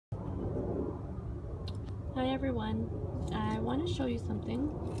Hi everyone, I want to show you something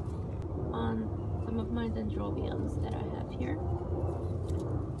on some of my dendrobiums that I have here.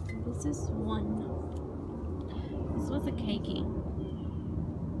 This is one. This was a keiki,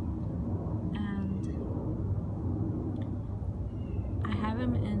 and I have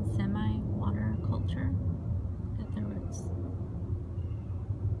him in semi-water culture. Look at the roots.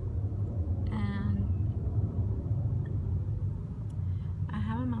 And I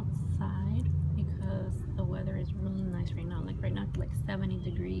have him outside because the weather is really nice right now. Like right now it's like 70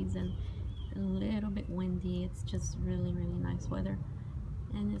 degrees and a little bit windy. It's just really nice weather,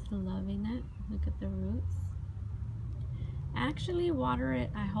 and it's loving it. Look at the roots. I actually water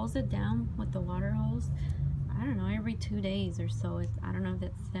it. I hose it down with the water hose, I don't know, every 2 days or so. I don't know if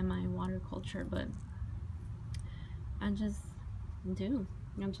that's semi-water culture, but I just do.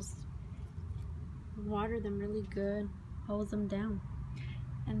 I just water them really good, hose them down.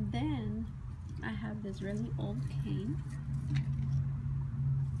 And then I have this really old cane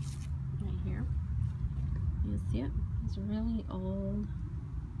right here. You see it? It's a really old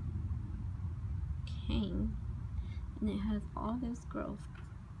cane, and it has all this growth.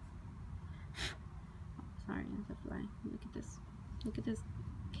 Sorry, it's a fly. Look at this. Look at this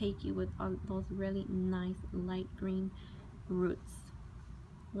keiki with all those really nice light green roots.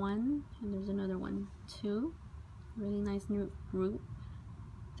 One, and there's another one. Two, really nice new root.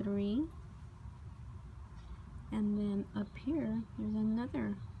 Three, and then up here there's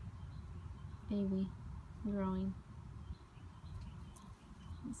another baby growing.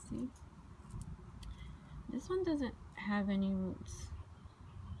 Let's see. This one doesn't have any roots.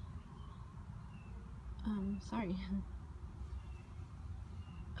 Sorry.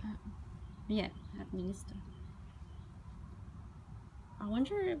 Yet, at least. I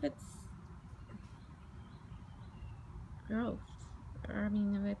wonder if it's growth, or I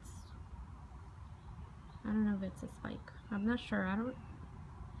mean if it's, I don't know if it's a spike. I'm not sure. I don't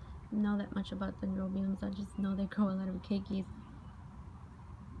know that much about dendrobiums. I just know they grow a lot of keikis,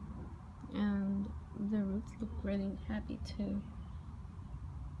 and the roots look really happy too.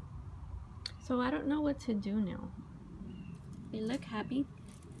 So I don't know what to do now. They look happy.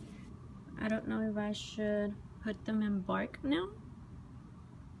 I don't know if I should put them in bark now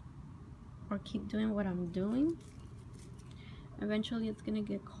or keep doing what I'm doing. Eventually it's gonna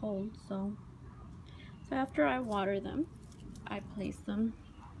get cold, so after I water them, I place them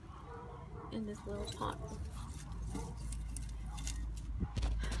in this little pot.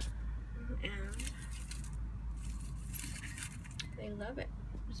 And they love it.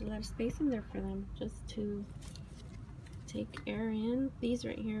 There's a lot of space in there for them just to take air in. These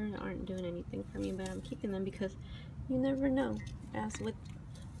right here aren't doing anything for me, but I'm keeping them because you never know. As with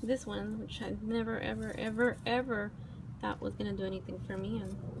this one, which I never ever thought was gonna do anything for me,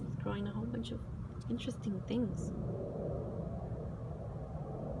 and it's growing a whole bunch of interesting things.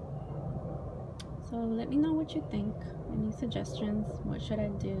 So let me know what you think. Any suggestions? What should I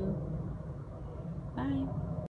do? Bye.